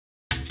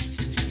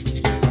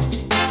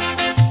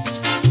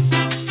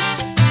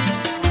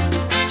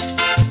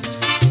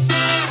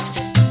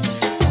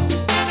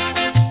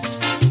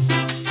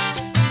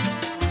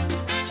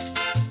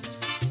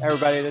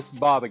Everybody, this is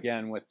Bob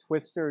again with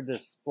Twister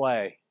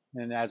Display.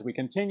 And as we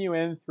continue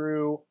in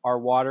through our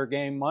water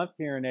game month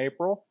here in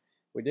April,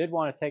 we did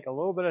want to take a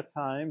little bit of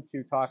time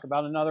to talk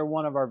about another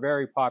one of our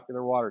very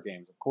popular water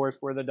games. Of course,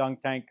 we're the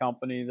dunk tank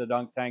company, the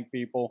dunk tank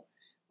people,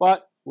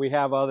 but we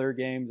have other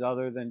games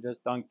other than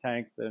just dunk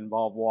tanks that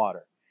involve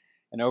water.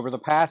 And over the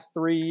past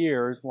 3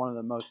 years, one of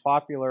the most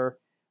popular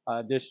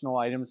additional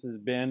items has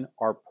been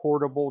our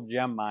portable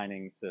gem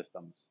mining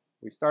systems.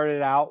 We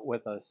started out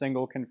with a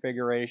single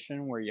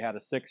configuration where you had a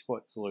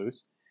 6-foot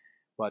sluice,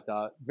 but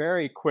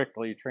very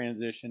quickly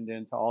transitioned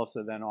into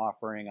also then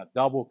offering a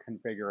double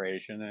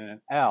configuration and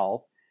an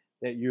L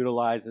that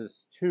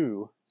utilizes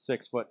 2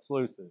 6-foot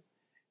sluices.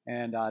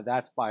 And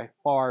that's by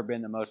far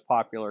been the most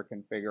popular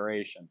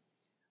configuration.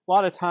 A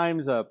lot of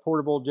times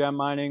portable gem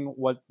mining,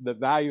 what the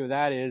value of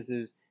that is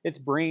it's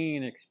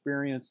bringing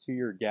experience to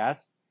your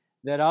guests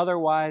that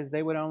otherwise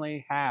they would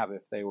only have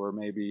if they were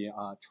maybe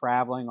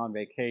traveling on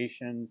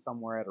vacation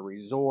somewhere at a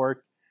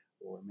resort,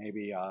 or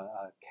maybe a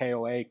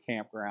KOA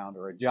campground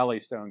or a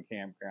Jellystone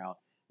campground.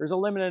 There's a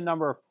limited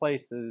number of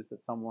places that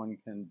someone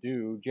can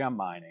do gem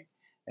mining.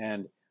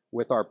 And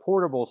with our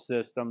portable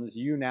systems,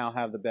 you now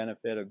have the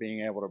benefit of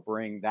being able to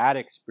bring that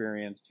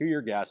experience to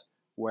your guests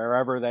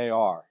wherever they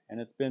are. And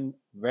it's been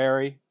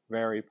very,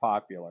 very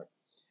popular.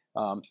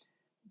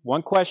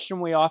 One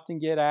question we often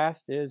get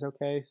asked is,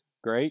 okay,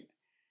 great.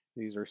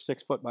 These are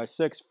 6-foot by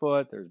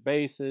 6-foot, there's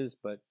bases,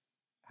 but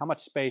how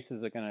much space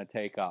is it going to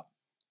take up?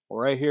 Well,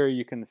 right here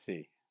you can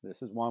see,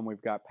 this is one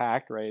we've got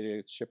packed, ready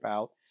to ship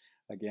out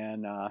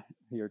again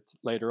here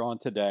later on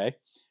today.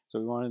 So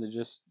we wanted to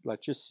just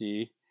let you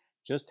see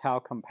just how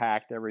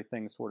compact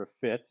everything sort of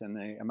fits and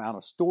the amount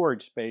of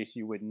storage space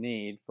you would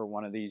need for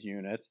one of these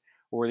units,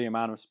 or the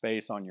amount of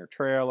space on your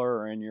trailer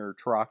or in your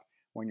truck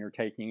when you're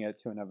taking it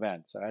to an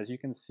event. So as you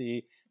can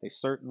see, they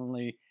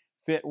certainly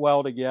fit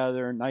well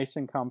together, nice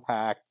and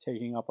compact,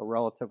 taking up a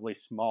relatively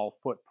small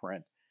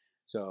footprint.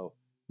 So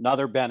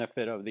another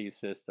benefit of these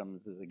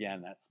systems is,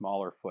 again, that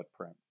smaller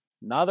footprint.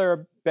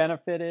 Another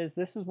benefit is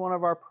this is one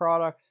of our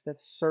products that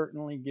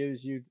certainly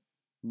gives you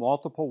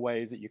multiple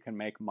ways that you can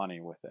make money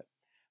with it.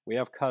 We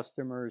have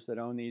customers that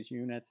own these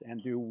units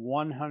and do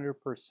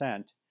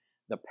 100%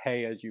 the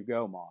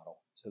pay-as-you-go model.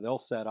 So they'll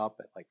set up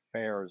at like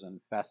fairs and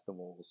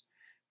festivals,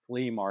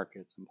 flea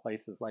markets, and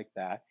places like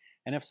that.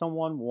 And if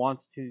someone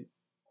wants to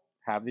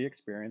have the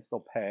experience,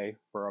 they'll pay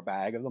for a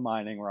bag of the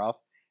mining rough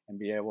and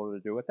be able to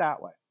do it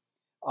that way.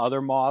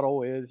 Other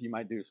model is you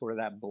might do sort of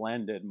that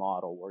blended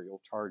model where you'll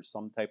charge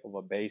some type of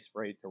a base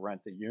rate to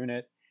rent the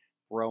unit,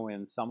 throw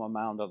in some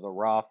amount of the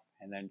rough,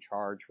 and then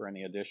charge for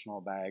any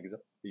additional bags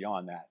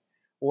beyond that.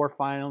 Or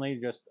finally,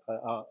 just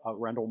a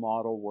rental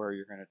model where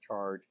you're going to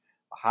charge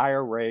a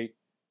higher rate,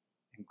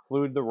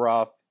 include the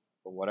rough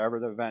for whatever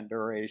the event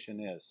duration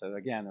is. So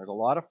again, there's a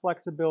lot of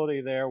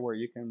flexibility there where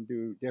you can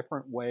do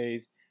different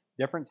ways,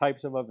 different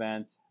types of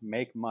events,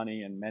 make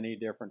money in many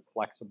different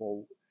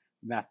flexible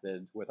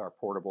methods with our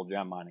portable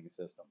gem mining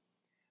system.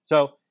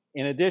 So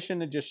in addition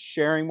to just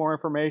sharing more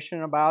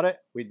information about it,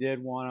 we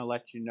did want to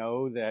let you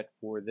know that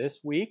for this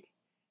week,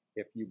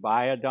 if you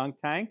buy a dunk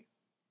tank,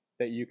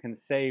 that you can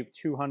save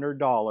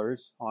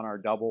 $200 on our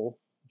double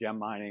gem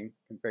mining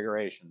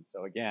configuration.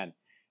 So again,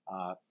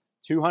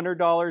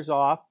 $200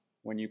 off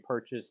when you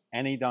purchase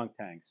any dunk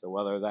tank. So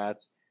whether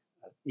that's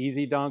an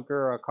Easy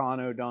Dunker, a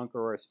Kano Dunker,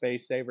 or a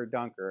Space Saver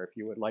Dunker, if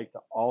you would like to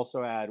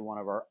also add one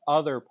of our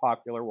other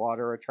popular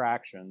water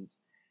attractions,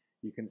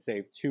 you can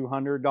save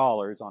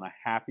 $200 on a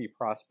Happy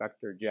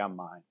Prospector gem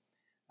mine.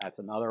 That's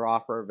another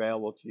offer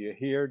available to you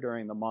here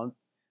during the month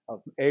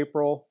of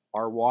April,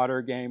 our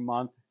water game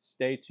month.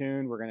 Stay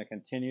tuned. We're going to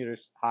continue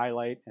to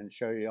highlight and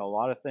show you a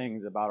lot of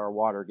things about our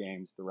water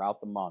games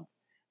throughout the month.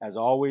 As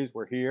always,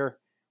 we're here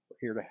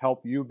to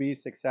help you be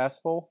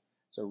successful.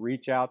 So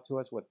reach out to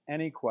us with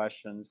any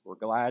questions. We're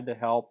glad to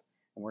help,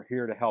 and we're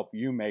here to help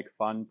you make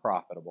fun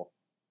profitable.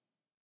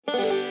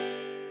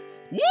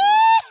 Woo-hoo-hoo!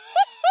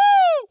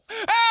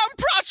 I'm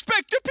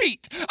Prospector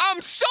Pete.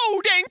 I'm so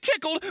dang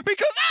tickled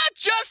because I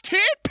just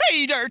hit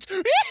pay dirt.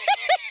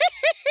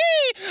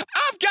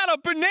 I've got a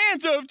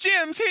bonanza of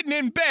gems hidden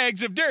in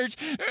bags of dirt,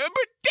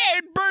 but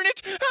dad burn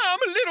it, I'm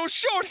a little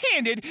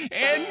short-handed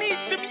and need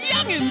some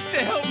youngins to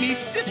help me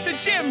sift the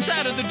gems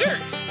out of the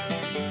dirt.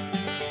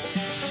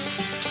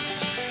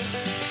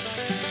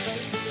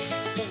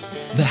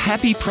 The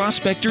Happy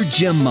Prospector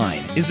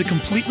GemMine is a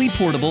completely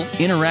portable,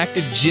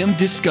 interactive gem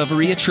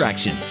discovery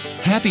attraction.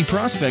 Happy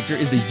Prospector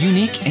is a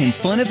unique and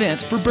fun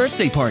event for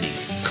birthday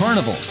parties,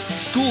 carnivals,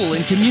 school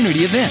and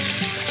community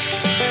events.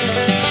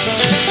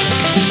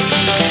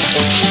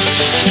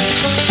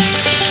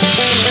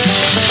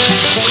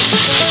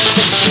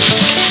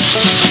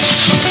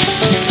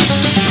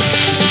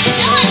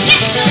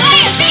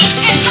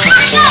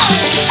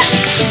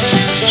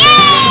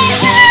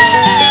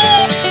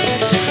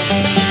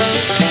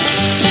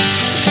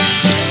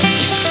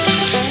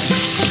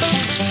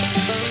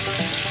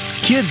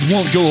 Kids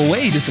won't go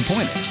away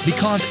disappointed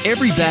because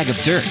every bag of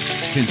dirt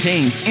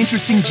contains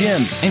interesting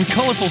gems and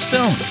colorful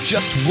stones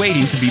just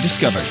waiting to be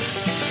discovered.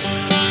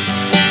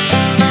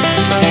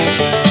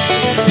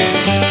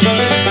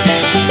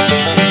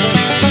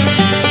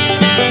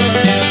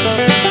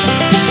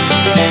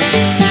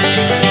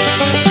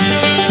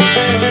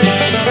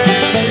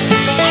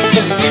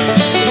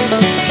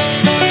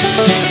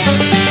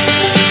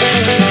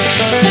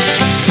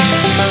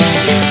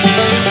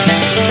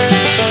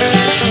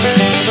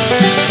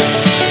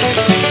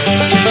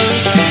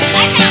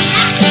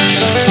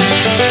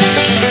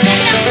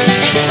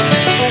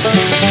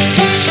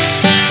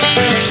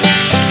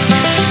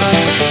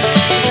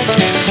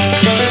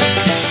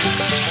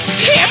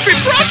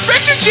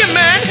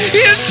 GemMine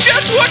is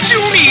just what you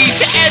need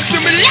to add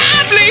some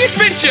lively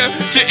adventure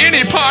to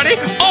any party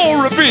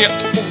or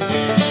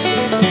event.